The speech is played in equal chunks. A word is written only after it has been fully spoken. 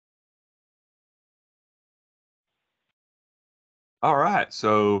All right.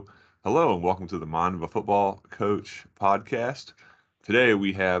 So, hello and welcome to the Mind of a Football Coach podcast. Today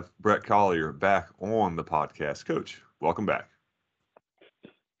we have Brett Collier back on the podcast. Coach, welcome back.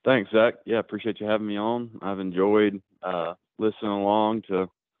 Thanks, Zach. Yeah, appreciate you having me on. I've enjoyed listening along to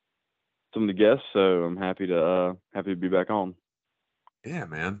some of the guests, so I'm happy to be back on. Yeah,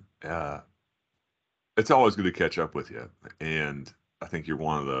 man. It's always good to catch up with you. And I think you're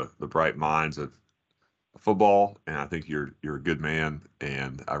one of the bright minds of football, and I think you're a good man.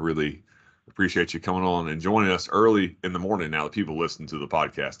 And I really appreciate you coming on and joining us early in the morning. Now, the people listening to the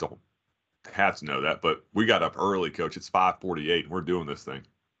podcast don't have to know that, but we got up early, Coach. It's 5:48, and we're doing this thing.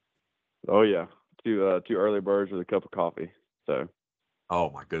 Oh yeah, two early birds with a cup of coffee. So Oh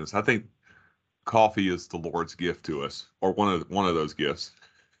my goodness. I think coffee is the Lord's gift to us, or one of those gifts.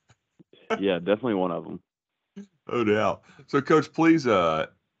 yeah, definitely one of them. No doubt. So, Coach, please, for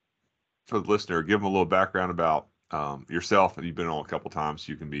the listener, give them a little background about yourself. And you've been on a couple times.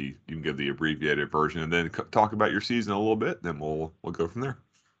 You can give the abbreviated version, and then talk about your season a little bit. Then we'll go from there.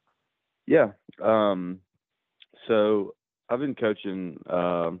 Yeah. So I've been coaching.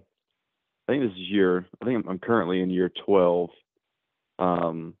 I think this is year. I think I'm currently in year 12.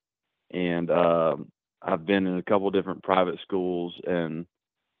 Um, and I've been in a couple different private schools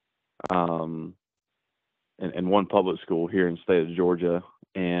um, and one public school here in the state of Georgia.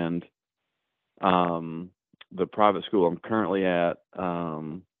 And um, the private school I'm currently at,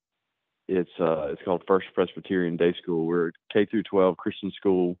 it's called First Presbyterian Day School. We're a K through 12 Christian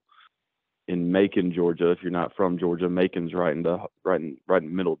school in Macon, Georgia. If you're not from Georgia, Macon's right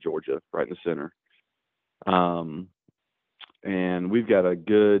in middle Georgia, right in the center. Um, and we've got a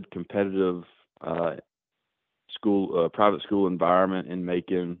good competitive uh, private school environment in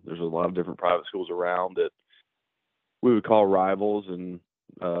Macon. There's a lot of different private schools around that we would call rivals and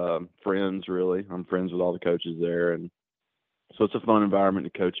friends. Really, I'm friends with all the coaches there, and so it's a fun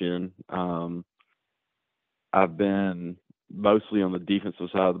environment to coach in. I've been mostly on the defensive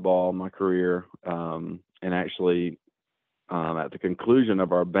side of the ball in my career, and actually, at the conclusion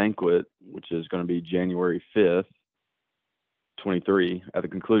of our banquet, which is going to be January 5th, 23, at the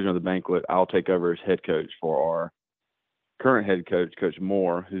conclusion of the banquet, I'll take over as head coach for our current head coach, Coach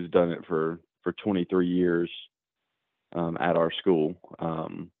Moore, who's done it for 23 years at our school.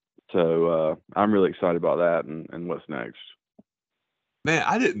 So I'm really excited about that and what's next. Man,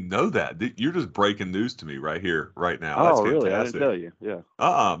 I didn't know that. You're just breaking news to me right here, right now. That's Oh, really? I didn't fantastic. tell you.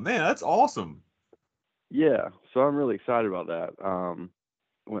 Yeah. Man, that's awesome. Yeah. So I'm really excited about that.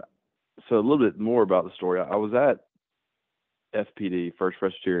 Wh- so a little bit more about the story. I was at FPD, First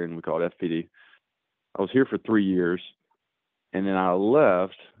Presbyterian, we call it FPD. I was here for 3 years, and then I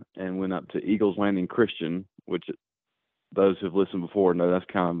left and went up to Eagles Landing Christian, which those who've listened before know that's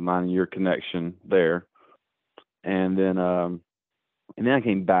kind of mine and your connection there. And then I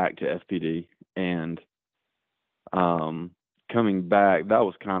came back to FPD, and um, coming back, that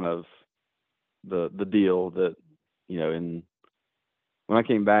was kind of the deal that in when I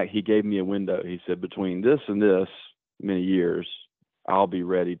came back, he gave me a window. He said, between this and this many years, I'll be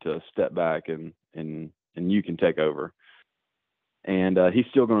ready to step back and you can take over. And he's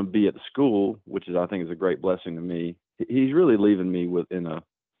still going to be at the school, which is I think is a great blessing to me. He's really leaving me in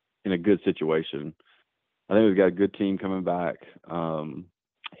a good situation. I think we've got a good team coming back.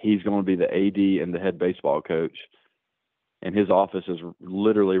 He's going to be the AD and the head baseball coach, and his office is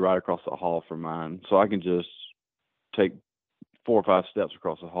literally right across the hall from mine. So I can just take 4 or 5 steps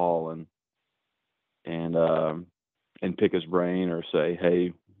across the hall and and pick his brain or say,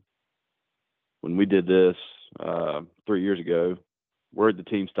 hey, when we did this 3 years ago, where'd the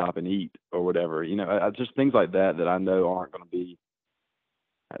team stop and eat or whatever? Just things like that I know aren't going to be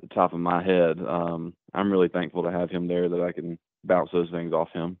at the top of my head. I'm really thankful to have him there that I can bounce those things off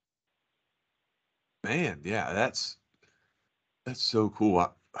him. Man, yeah, that's so cool. I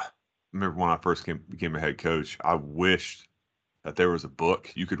remember when I first became a head coach, I wished that there was a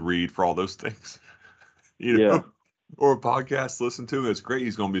book you could read for all those things, you Yeah, know, or a podcast to listen to. It's great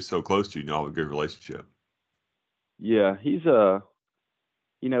he's going to be so close to you, have a good relationship. yeah, he's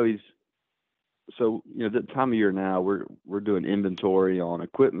so the time of year now we're doing inventory on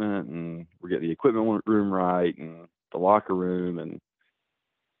equipment, and we're getting the equipment room right, and the locker room, and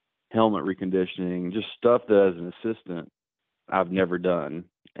helmet reconditioning, just stuff that as an assistant I've never done.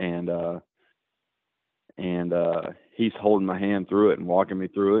 And he's holding my hand through it and walking me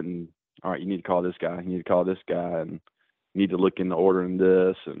through it, and all right, you need to call this guy, you need to call this guy, and you need to look into ordering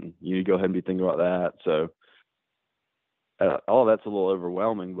this, and you need to go ahead and be thinking about that. So all that's a little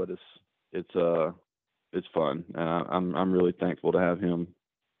overwhelming, but it's fun, and I'm really thankful to have him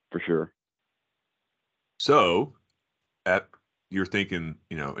for sure. So, at you're thinking,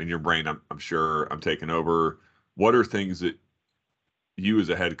 in your brain, I'm sure I'm taking over. What are things that you as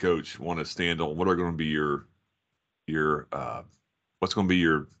a head coach want to stand on? What are going to be your what's going to be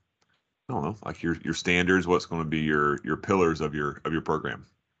your, I don't know, like your standards? What's going to be your pillars of your program?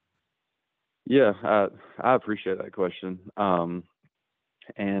 Yeah, I appreciate that question. And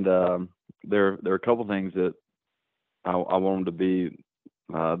there are a couple things that I want them to be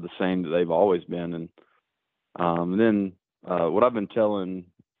the same that they've always been. And then what I've been telling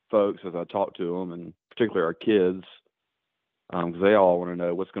folks as I talk to them, and particularly our kids, because they all want to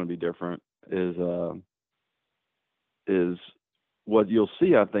know what's going to be different, is what you'll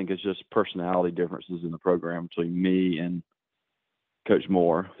see. I think is just personality differences in the program between me and Coach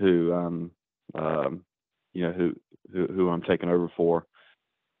Moore, who I'm taking over for.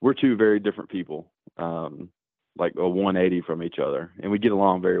 We're two very different people, like a 180 from each other, and we get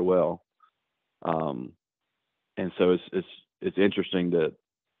along very well. Um, and so it's interesting that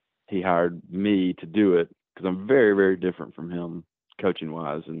he hired me to do it because I'm very, very different from him coaching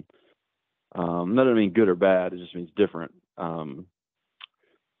wise. And that doesn't mean good or bad. It just means different.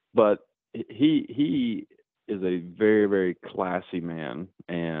 But he is a very, very classy man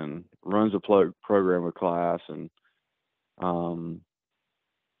and runs a program with class. And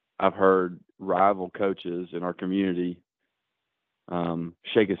I've heard rival coaches in our community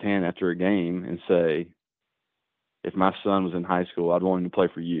shake his hand after a game and say, if my son was in high school, I'd want him to play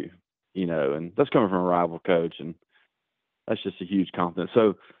for you, and that's coming from a rival coach. And that's just a huge compliment.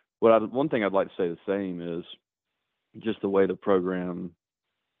 So one thing I'd like to say the same is just the way the program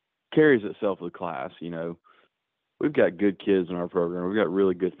carries itself with class. We've got good kids in our program. We've got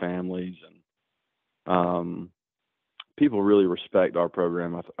really good families, and people really respect our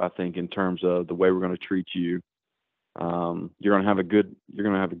program. I think in terms of the way we're going to treat you. You're going to have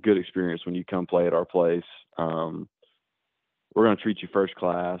a good experience when you come play at our place. We're going to treat you first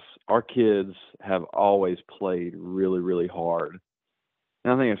class. Our kids have always played really, really hard.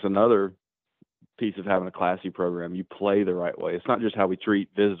 And I think it's another piece of having a classy program. You play the right way. It's not just how we treat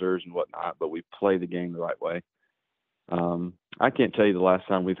visitors and whatnot, but we play the game the right way. I can't tell you the last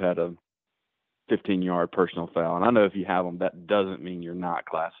time we've had a 15-yard personal foul. And I know if you have them, that doesn't mean you're not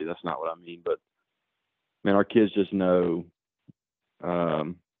classy. That's not what I mean. But, man, our kids just know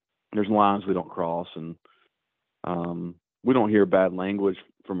there's lines we don't cross. And we don't hear bad language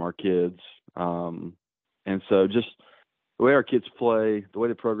from our kids. And so just the way our kids play, the way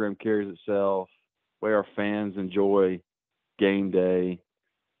the program carries itself, the way our fans enjoy game day,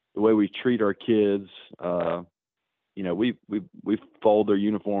 the way we treat our kids, we fold their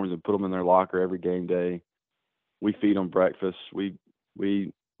uniforms and put them in their locker every game day. We feed them breakfast. We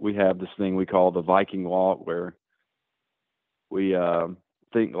have this thing we call the Viking walk, where we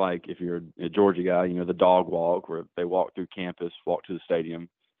think like if you're a Georgia guy, the dog walk, where they walk through campus, walk to the stadium.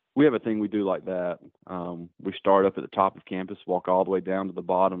 We have a thing we do like that. We start up at the top of campus, walk all the way down to the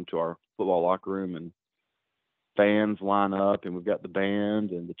bottom to our football locker room, and fans line up, and we've got the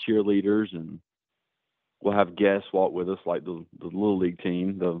band and the cheerleaders, and we'll have guests walk with us, like the Little League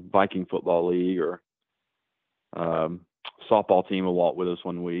team, the Viking Football League, or softball team will walk with us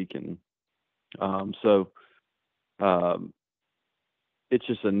one week. And it's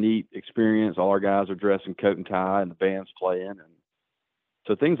just a neat experience. All our guys are dressed in coat and tie, and the band's playing. And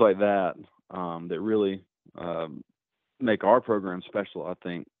so things like that that really make our program special, I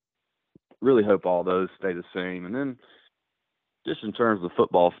think. Really hope all those stay the same. And then just in terms of the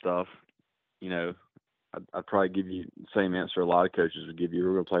football stuff, I'd probably give you the same answer a lot of coaches would give you.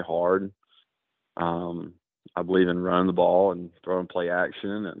 We're going to play hard. I believe in running the ball and throwing play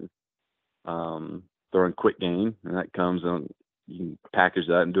action and throwing quick game. And that comes in, you can package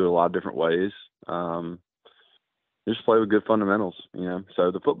that and do it a lot of different ways. Just play with good fundamentals,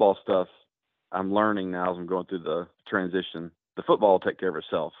 So the football stuff I'm learning now as I'm going through the transition. The football will take care of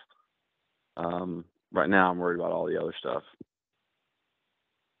itself. Right now I'm worried about all the other stuff.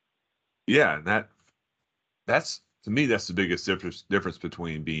 Yeah, and that's to me that's the biggest difference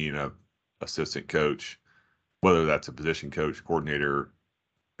between being a assistant coach, whether that's a position coach, coordinator,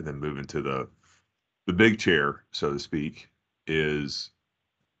 and then moving to the big chair, so to speak, is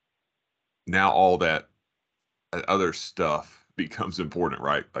now all that other stuff becomes important,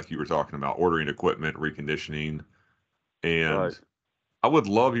 right? Like you were talking about ordering equipment, reconditioning. And Right. I would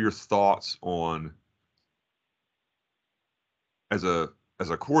love your thoughts on, as a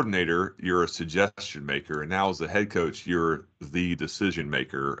coordinator, you're a suggestion maker, and now as a head coach, you're the decision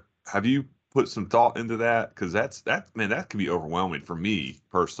maker. Have you put some thought into that? Because man, that can be overwhelming for me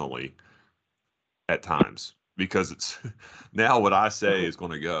personally at times, because it's now what I say is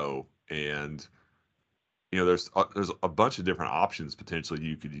going to go, and there's a bunch of different options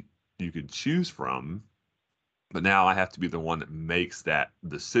potentially you could choose from, but now I have to be the one that makes that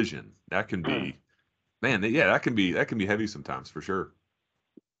decision. That can be, man, yeah, that can be heavy sometimes for sure.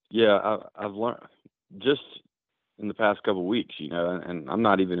 Yeah, I've learned just in the past couple of weeks, and I'm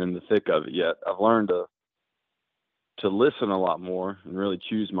not even in the thick of it yet. I've learned to listen a lot more and really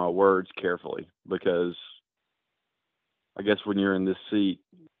choose my words carefully, because I guess when you're in this seat,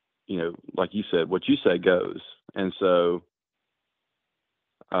 like you said, what you say goes. And so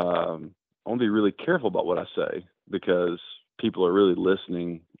I want to be really careful about what I say, because people are really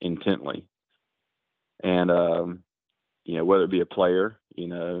listening intently. And, whether it be a player,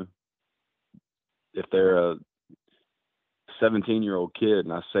 if they're a 17-year-old kid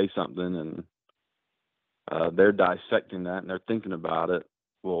and I say something and they're dissecting that and they're thinking about it,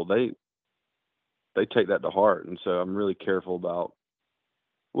 well, they take that to heart. And so I'm really careful about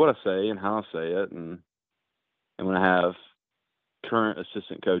what I say and how I say it. And when I have current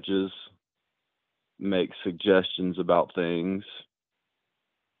assistant coaches make suggestions about things,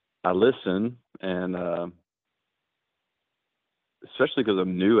 I listen, and especially because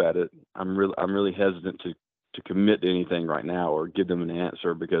I'm new at it, I'm really hesitant to commit to anything right now or give them an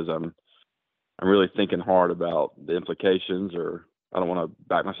answer, because I'm really thinking hard about the implications, or I don't want to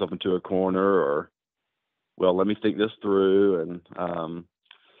back myself into a corner, or, well, let me think this through. And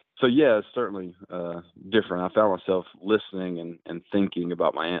so yeah, it's certainly different. I found myself listening and thinking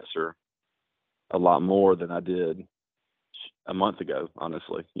about my answer a lot more than I did a month ago,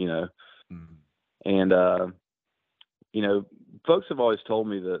 honestly. Mhm. And folks have always told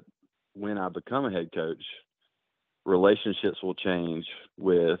me that when I become a head coach, relationships will change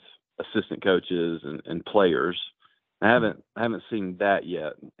with assistant coaches and players. I haven't seen that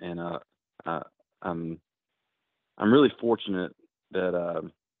yet, and I, I'm really fortunate that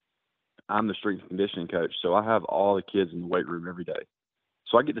I'm the strength and conditioning coach, so I have all the kids in the weight room every day.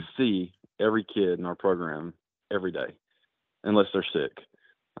 So I get to see every kid in our program every day, unless they're sick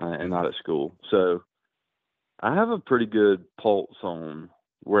and Mhm. not at school. So I have a pretty good pulse on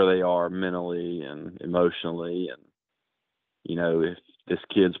where they are mentally and emotionally, and if this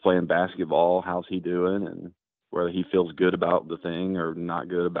kid's playing basketball, how's he doing, and whether he feels good about the thing or not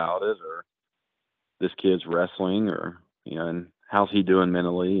good about it, or this kid's wrestling, or and how's he doing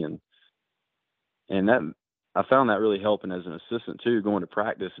mentally, and that I found that really helping as an assistant too, going to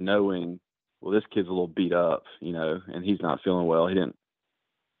practice knowing, well, this kid's a little beat up, and he's not feeling well.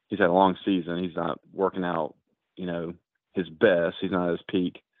 He's had a long season. He's not working out, his best. He's not at his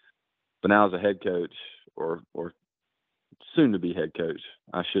peak. But now as a head coach, or soon to be head coach,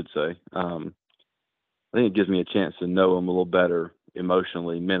 I should say, I think it gives me a chance to know them a little better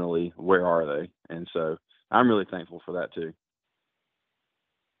emotionally, mentally. Where are they? And so I'm really thankful for that too.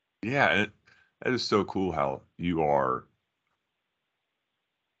 Yeah, and that is so cool how you're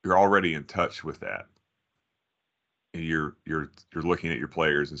already in touch with that. And you're looking at your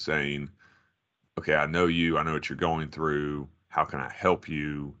players and saying, okay, I know you, I know what you're going through. How can I help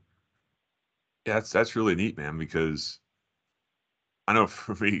you? Yeah, that's really neat, man, because I know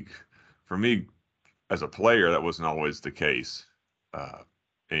for me as a player, that wasn't always the case.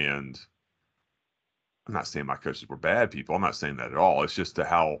 And I'm not saying my coaches were bad people. I'm not saying that at all. It's just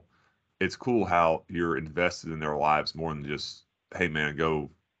how it's cool how you're invested in their lives more than just, hey man, you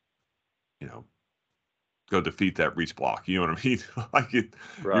know, go defeat that reach block. You know what I mean? Like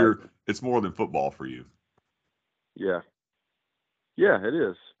Right. it's more than football for you. Yeah. Yeah, it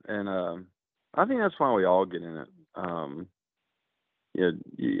is. And I think that's why we all get in it. I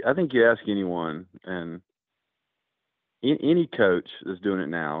think you ask anyone, and any coach that's doing it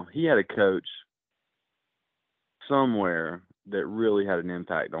now, he had a coach somewhere that really had an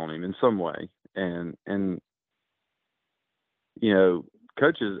impact on him in some way. And you know,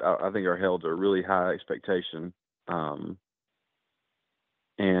 coaches, I think, are held to a really high expectation. Um,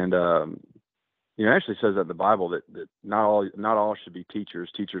 and it actually says that in the Bible that not all should be teachers.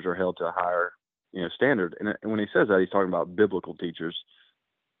 Teachers are held to a higher standard. And when he says that, he's talking about biblical teachers.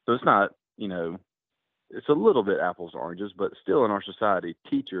 So it's not, it's a little bit apples to oranges, but still in our society,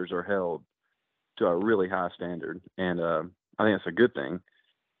 teachers are held to a really high standard, and I think that's a good thing.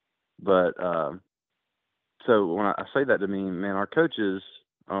 But so when I say that to me, man, our coaches,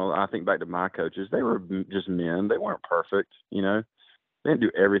 I think back to my coaches, they were just men. They weren't perfect, they didn't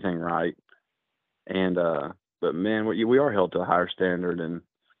do everything right. And but man, we are held to a higher standard, and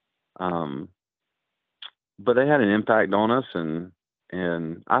um, but they had an impact on us, and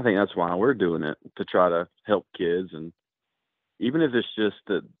I think that's why we're doing it, to try to help kids, and even if it's just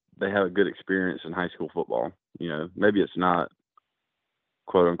that they have a good experience in high school football, maybe it's not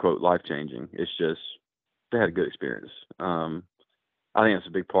quote unquote life changing. It's just they had a good experience. I think that's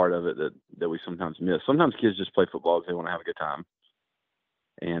a big part of it that we sometimes miss. Sometimes kids just play football because they want to have a good time,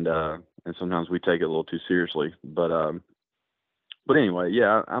 and sometimes we take it a little too seriously. But anyway,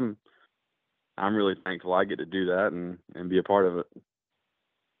 yeah, I'm really thankful I get to do that and be a part of it.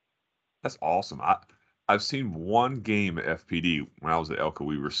 That's awesome. I've seen one game at FPD when I was at Elko.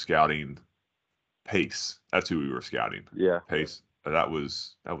 We were scouting Pace. That's who we were scouting. Yeah, Pace. That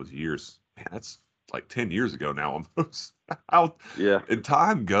was years. Man, that's like 10 years ago now almost. How yeah, and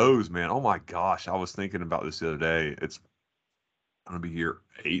time goes, man. Oh my gosh. I was thinking about this the other day. I'm gonna be year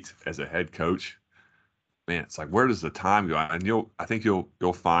 8 as a head coach. Man, it's like where does the time go? And I think you'll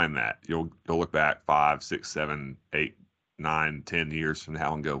find that. You'll look back 5, 6, 7, 8, 9, 10 years from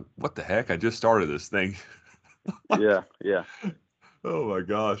now and go, what the heck? I just started this thing. yeah, yeah, Oh my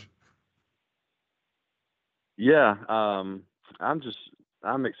gosh. yeah. I'm just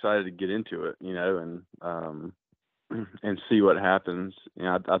I'm excited to get into it, and see what happens.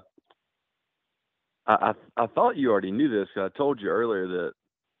 I thought you already knew this 'cause I told you earlier that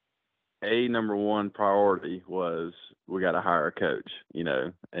number one priority was we got to hire a coach,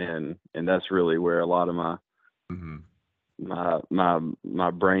 and that's really where a lot of Hmm.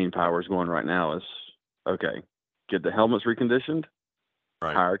 my brain power is going right now is okay, get the helmets reconditioned,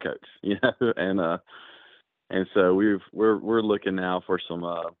 Right. hire a coach, and so we're looking now for some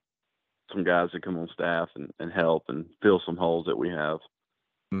guys to come on staff and help and fill some holes that we have.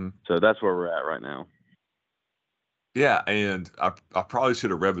 Mm. So that's where we're at right now. Yeah, and I probably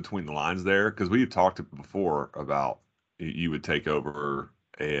should have read between the lines there because we had talked before about you would take over,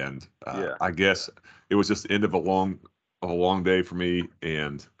 and Yeah, I guess it was just the end of a long day for me,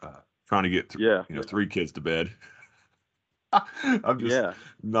 and trying to get yeah, 3 kids to bed. I'm just yeah.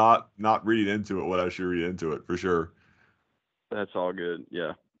 not reading into it what I should read into it for sure. That's all good.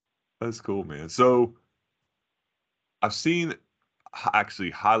 Yeah. That's cool, man. So I've seen actually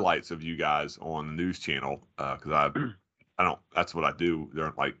highlights of you guys on the news channel because I don't. That's what I do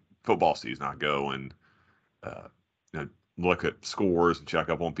during like football season. I go and uh, look at scores and check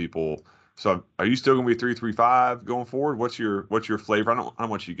up on people. So are you still going to be 335 going forward? What's your flavor? I don't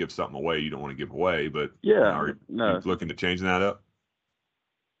want you to give something away you don't want to give away, but Yeah. are you No. looking to changing that up?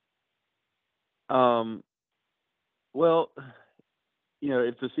 Um. Well,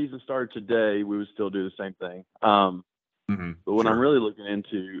 if the season started today, we would still do the same thing. Hmm. But what I'm Sure. really looking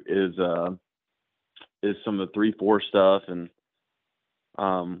into is some of the 3-4 stuff, and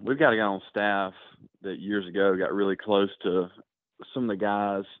we've got a guy on staff that years ago got really close to some of the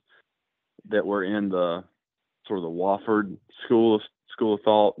guys that were in the sort of the Wofford school of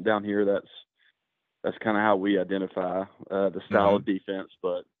thought down here. That's kind of how we identify the style Hmm. of defense.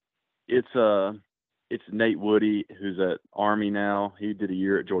 But it's Nate Woody, who's at Army now. He did a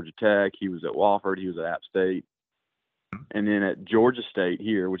year at Georgia Tech. He was at Wofford. He was at App State, and then at Georgia State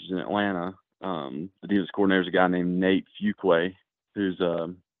here, which is in Atlanta. The defense coordinator is a guy named Nate Fuqua, who's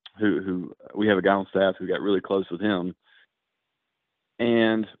who we have a guy on staff who got really close with him.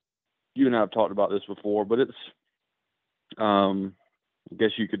 And you and I have talked about this before, but it's I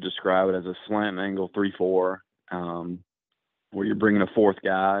guess you could describe it as a slant angle 3-4, where you're bringing a fourth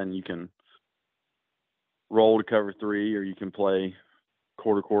guy and you can roll to cover 3, or you can play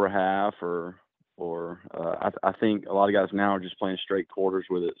quarter half, I think a lot of guys now are just playing straight quarters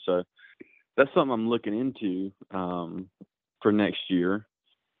with it. So that's something I'm looking into for next year.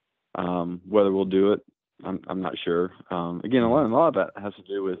 Whether we'll do it, I'm not sure. Again, a lot of that has to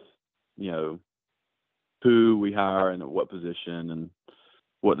do with who we hire and at what position and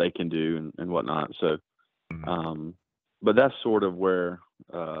what they can do and whatnot. So, Hmm. but that's sort of where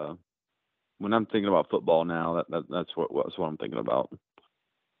when I'm thinking about football now, that's what I'm thinking about.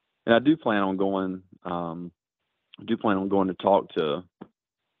 And I do plan on going. To talk to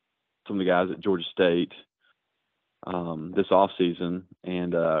some of the guys at Georgia State this off season,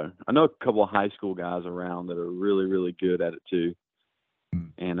 and I know a couple of high school guys around that are really, really good at it too.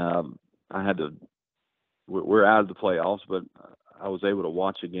 And I had to. We're out of the playoffs, but I was able to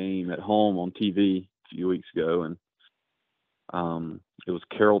watch a game at home on TV a few weeks ago, and it was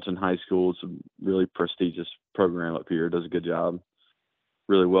Carrollton High School. It's a really prestigious program up here. It does a good job,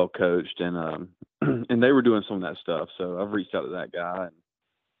 really well coached, and and they were doing some of that stuff. So I've reached out to that guy, and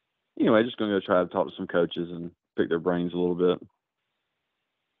anyway, just gonna go try to talk to some coaches and pick their brains a little bit.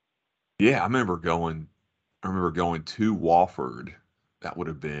 Yeah, I remember going to Wofford. That would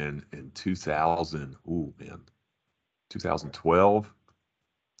have been in 2000. Ooh, man, 2012.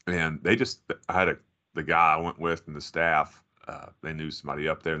 And I had the guy I went with and the staff. They knew somebody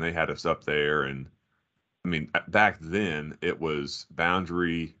up there, and they had us up there. And I mean, back then it was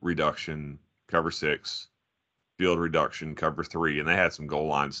boundary reduction, cover 6, field reduction, cover 3, and they had some goal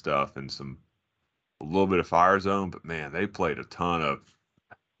line stuff and a little bit of fire zone. But man, they played a ton of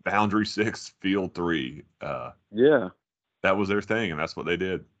boundary 6, field 3. Yeah. That was their thing, and that's what they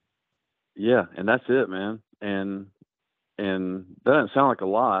did. Yeah, and that's it, man. And that doesn't sound like a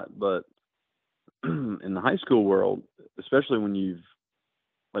lot, but in the high school world, especially when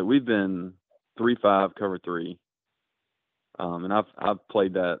we've been 3-5 cover 3, and I've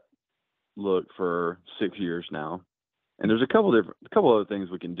played that look for 6 years now. And there's a couple other things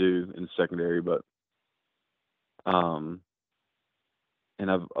we can do in secondary, but and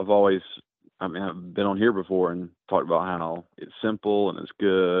I've always, I've been on here before and talked about how it's simple and it's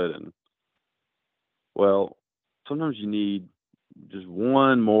good, and well, sometimes you need just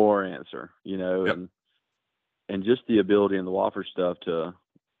one more answer, Yep. and just the ability in the Wofford stuff to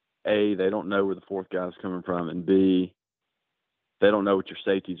A, they don't know where the fourth guy's coming from, and B, they don't know what your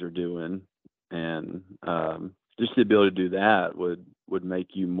safeties are doing, and just the ability to do that would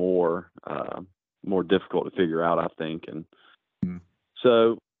make you more difficult to figure out, I think. And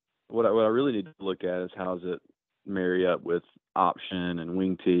so what I really need to look at is how does it marry up with option and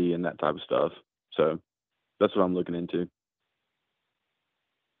wing tee and that type of stuff. So that's what I'm looking into.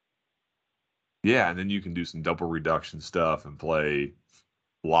 Yeah, and then you can do some double reduction stuff and play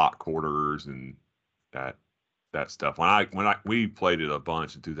block quarters and that stuff. We played it a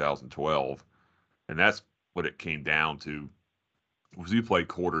bunch in 2012, and that's what it came down to. Was we played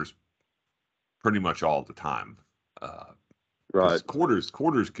quarters pretty much all the time. Right.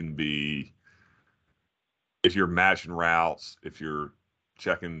 Quarters can be, if you're matching routes, if you're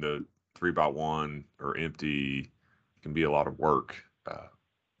checking the 3x1 or empty, it can be a lot of work.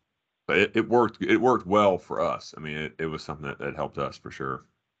 But it worked. It worked well for us. I mean, it was something that helped us for sure.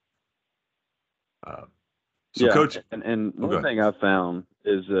 So, Yeah, Coach, and go one ahead. thing I've found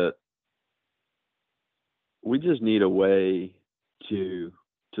is that we just need a way to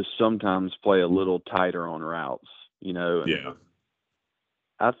sometimes play a little tighter on routes, and Yeah.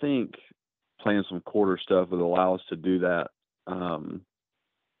 I think playing some quarter stuff would allow us to do that.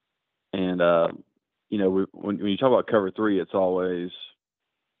 When you talk about cover 3, it's always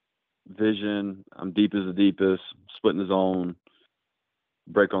vision. I'm deep as the deepest, splitting the zone,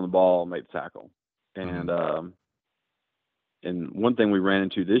 break on the ball, make the tackle. And and one thing we ran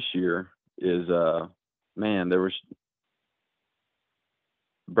into this year is there was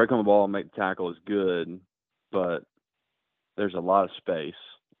break on the ball and make the tackle is good, but there's a lot of space,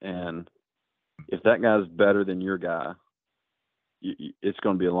 and if that guy's better than your guy, it's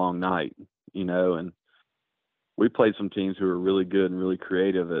going to be a long night, and we played some teams who were really good and really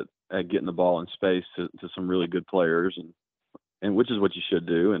creative at getting the ball in space to some really good players, and which is what you should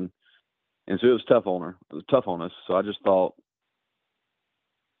do. And so it was tough on us. So I just thought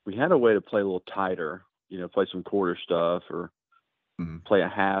we had a way to play a little tighter, play some quarter stuff or play a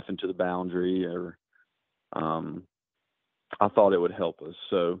half into the boundary, or I thought it would help us.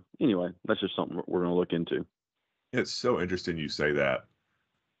 So anyway, that's just something we're going to look into. It's so interesting you say that.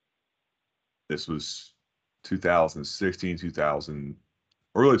 This was 2016,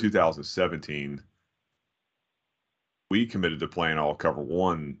 early 2017. We committed to playing all cover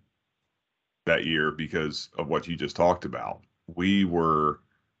 1 that year because of what you just talked about. We were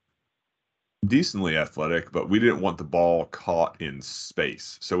decently athletic, but we didn't want the ball caught in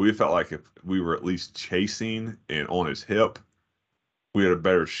space. So we felt like if we were at least chasing and on his hip, we had a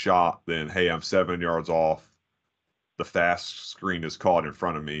better shot than, hey, I'm 7 yards off. The fast screen is caught in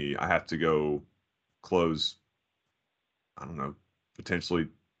front of me. I have to go close, I don't know, potentially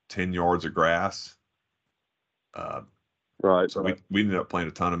 10 yards of grass. Right. So we ended up playing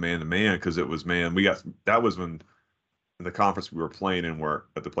a ton of man-to-man because it was, that was when in the conference we were playing in, where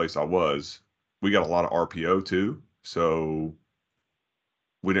at the place I was, we got a lot of RPO too. So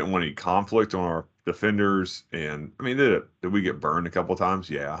we didn't want any conflict on our defenders. And I mean, did we get burned a couple of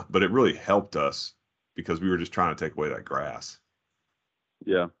times? Yeah. But it really helped us because we were just trying to take away that grass.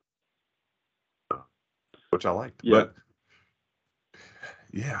 Yeah. Which I liked. Yeah. But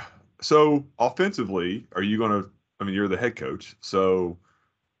yeah. So offensively, are you going to, I mean, you're the head coach. So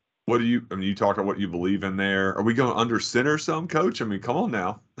what do you, I mean, you talked about what you believe in there. Are we going under center some, Coach? I mean, come on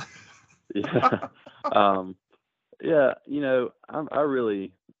now. Yeah. Yeah. I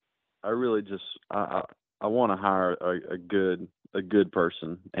really just, I want to hire a good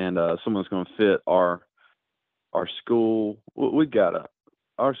person, and someone's going to fit our school.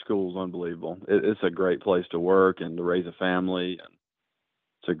 Our school's unbelievable. It's a great place to work and to raise a family, and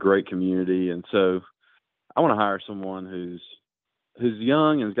it's a great community. And so I want to hire someone who's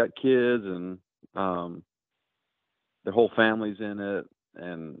young and has got kids, and their whole family's in it.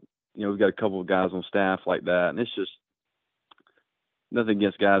 And we've got a couple of guys on staff like that, and it's just nothing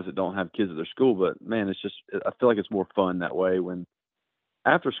against guys that don't have kids at their school, but man, I feel like it's more fun that way when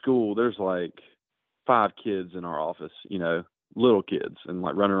after school there's like 5 kids in our office, little kids, and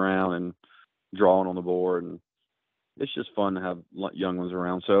like running around and drawing on the board, and it's just fun to have young ones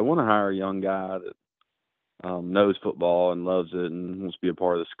around. So I want to hire a young guy that knows football and loves it and wants to be a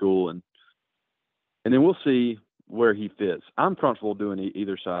part of the school, and then we'll see where he fits. I'm comfortable doing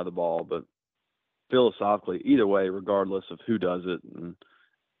either side of the ball, but philosophically, either way, regardless of who does it and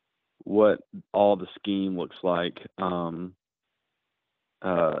what all the scheme looks like, I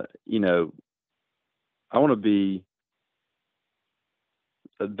want to be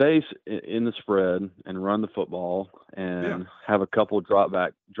a base in the spread and run the football and have a couple of drop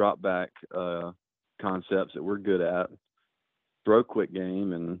back concepts that we're good at, throw quick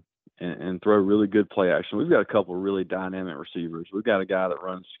game and throw really good play action. We've got a couple of really dynamic receivers. We've got a guy that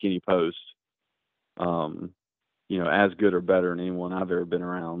runs skinny post, as good or better than anyone I've ever been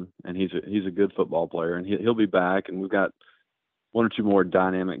around. And he's a good football player, and he'll be back. And we've got 1 or 2 more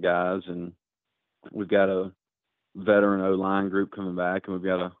dynamic guys, and we've got a veteran O-line group coming back, and we've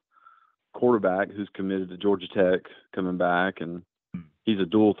got a quarterback who's committed to Georgia Tech coming back, and he's a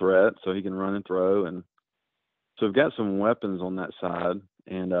dual threat, so he can run and throw. And so we've got some weapons on that side.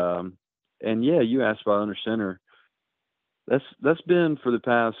 And yeah, you asked about under center. That's been for the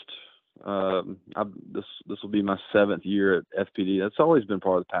past, this will be my 7th year at FPD. That's always been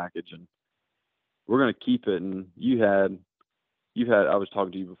part of the package, and we're going to keep it. And I was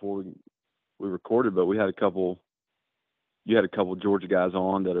talking to you before we recorded, but you had a couple Georgia guys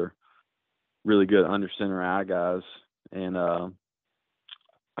on that are really good under center eye guys. And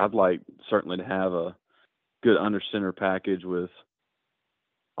I'd like certainly to have a good under center package with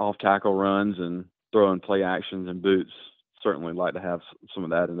off tackle runs and throwing play actions and boots. Certainly like to have some of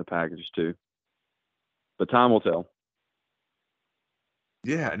that in the package too, but time will tell.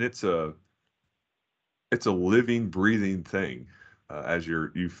 Yeah. And it's a living, breathing thing. As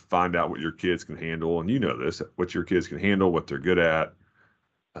you find out what your kids can handle, and this, what your kids can handle, what they're good at,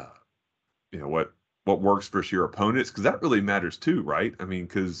 what works for your opponents, because that really matters too, right? I mean,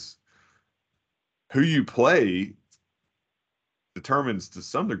 because who you play determines to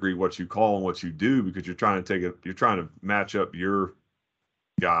some degree what you call and what you do, because you're trying to match up your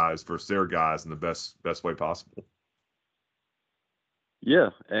guys versus their guys in the best way possible. Yeah,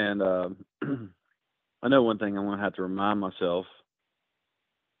 and I know one thing I'm going to have to remind myself.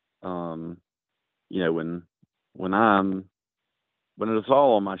 When it's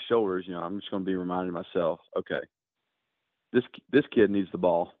all on my shoulders, I'm just going to be reminding myself, okay, this kid needs the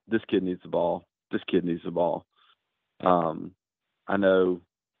ball. This kid needs the ball. This kid needs the ball. I know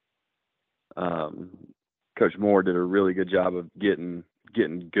Coach Moore did a really good job of getting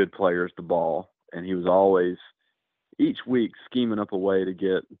good players the ball, and he was always each week scheming up a way to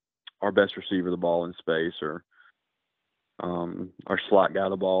get our best receiver the ball in space, or our slot guy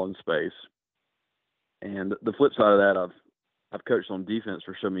the ball in space. And the flip side of that, I've coached on defense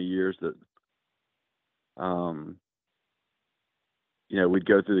for so many years that, we'd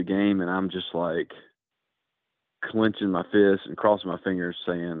go through the game and I'm just like clenching my fists and crossing my fingers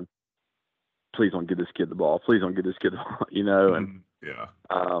saying, please don't give this kid the ball. Please don't give this kid the ball, and yeah.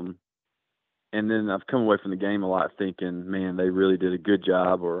 And then I've come away from the game a lot thinking, man, they really did a good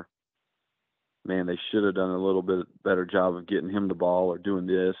job, or man, they should have done a little bit better job of getting him the ball or doing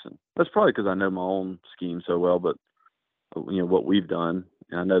this. And that's probably because I know my own scheme so well, but what we've done,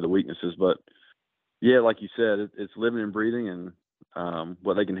 and I know the weaknesses. But yeah, like you said, it's living and breathing, and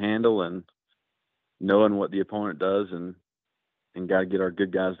what they can handle, and knowing what the opponent does, and got to get our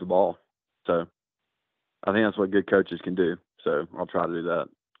good guys the ball. So I think that's what good coaches can do. So I'll try to do that.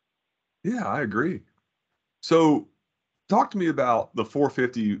 Yeah, I agree. So talk to me about the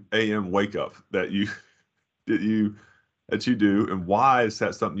 4:50 a.m. wake up that you do, and why is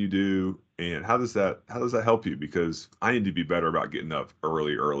that something you do, and how does that help you? Because I need to be better about getting up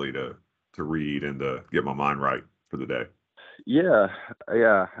early to read and to get my mind right for the day. Yeah,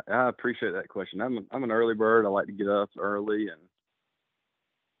 I appreciate that question. I'm an early bird. I like to get up early, and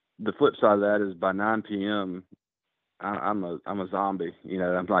the flip side of that is by 9 p.m. I'm a zombie.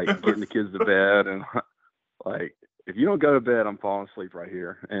 I'm like getting the kids to bed, and like if you don't go to bed, I'm falling asleep right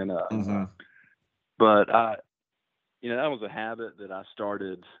here. And but that was a habit that I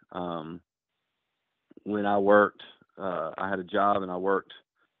started when I worked. I had a job, and I worked.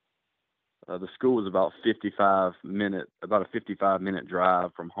 The school was about a 55-minute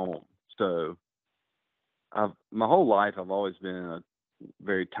drive from home. So my whole life, I've always been a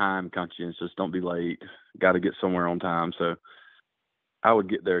very time conscientious. Don't be late. Got to get somewhere on time. So I would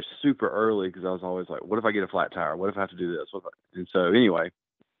get there super early because I was always like, what if I get a flat tire? What if I have to do this? What if and so anyway,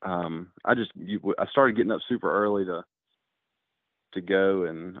 I started getting up super early to go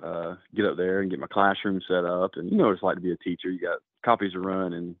and get up there and get my classroom set up. And you know what it's like to be a teacher. You got copies to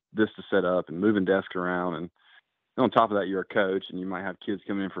run and this to set up and moving desks around. And on top of that, you're a coach and you might have kids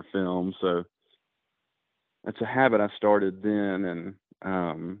coming in for film. So that's a habit I started then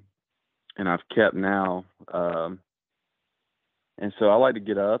and I've kept now. And so I like to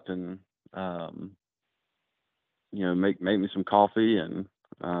get up and make me some coffee and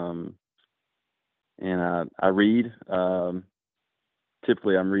I read.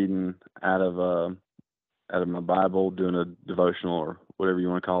 Typically, I'm reading out of my Bible, doing a devotional or whatever you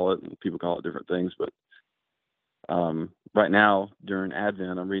want to call it. And people call it different things, but right now during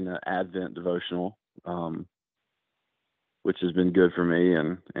Advent, I'm reading an Advent devotional, which has been good for me.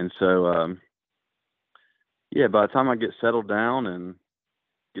 And so by the time I get settled down and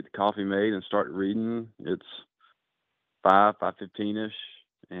get the coffee made and start reading, it's 5:15ish,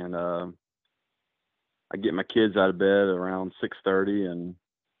 and I get my kids out of bed around 6:30 and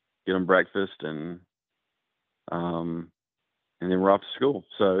get them breakfast, and then we're off to school.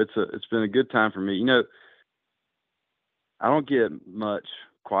 So it's been a good time for me. You know, I don't get much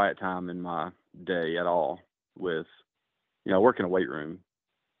quiet time in my day at all. I work in a weight room,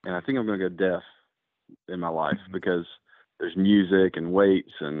 and I think I'm going to go deaf in my life because there's music and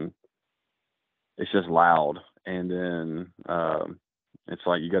weights, and it's just loud. And then it's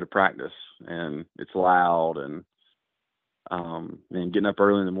like you go to practice, and it's loud, and getting up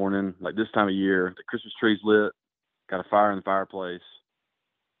early in the morning, like this time of year, the Christmas tree's lit, got a fire in the fireplace,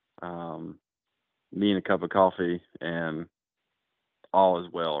 me and a cup of coffee, and all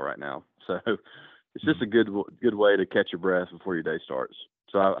is well right now. So it's just a good way to catch your breath before your day starts.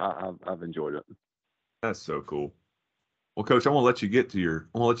 So I've enjoyed it. That's so cool. Well, Coach, I want to let you get to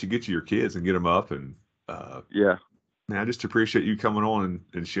your kids and get them up, and yeah. Man, I just appreciate you coming on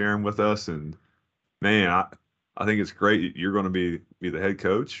and sharing with us. And man, I think it's great. You're going to be the head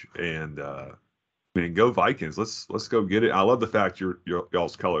coach, and man, go Vikings. Let's go get it. I love the fact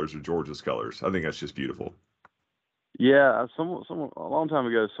y'all's colors are Georgia's colors. I think that's just beautiful. Yeah, someone a long time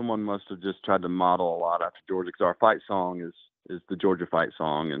ago, someone must have just tried to model a lot after Georgia because our fight song is the Georgia fight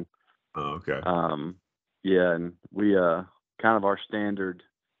song, and okay. And we kind of our standard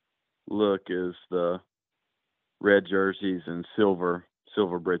look is the red jerseys and silver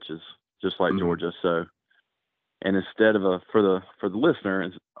breeches, just like Georgia. So, and instead of for the listener,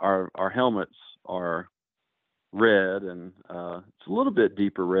 our helmets are red, and it's a little bit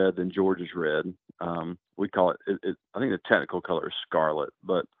deeper red than Georgia's red. We call it. I think the technical color is scarlet,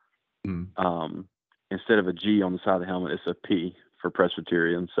 but instead of a G on the side of the helmet, it's a P for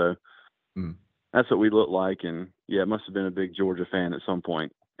Presbyterian. So that's what we look like, and yeah, it must have been a big Georgia fan at some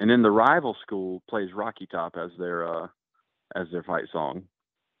point. And then the rival school plays Rocky Top as their fight song.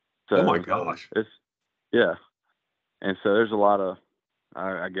 So, oh my gosh! Yeah, and so there's a lot of,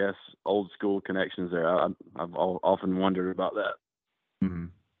 I guess, old school connections there. I've often wondered about that. Mm-hmm.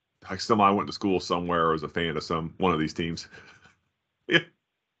 Like somebody went to school somewhere or was a fan of one of these teams. Yeah,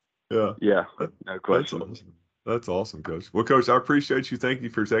 no question. That's awesome, Coach. Well, Coach, I appreciate you. Thank you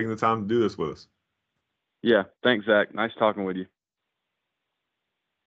for taking the time to do this with us. Yeah, thanks, Zach. Nice talking with you.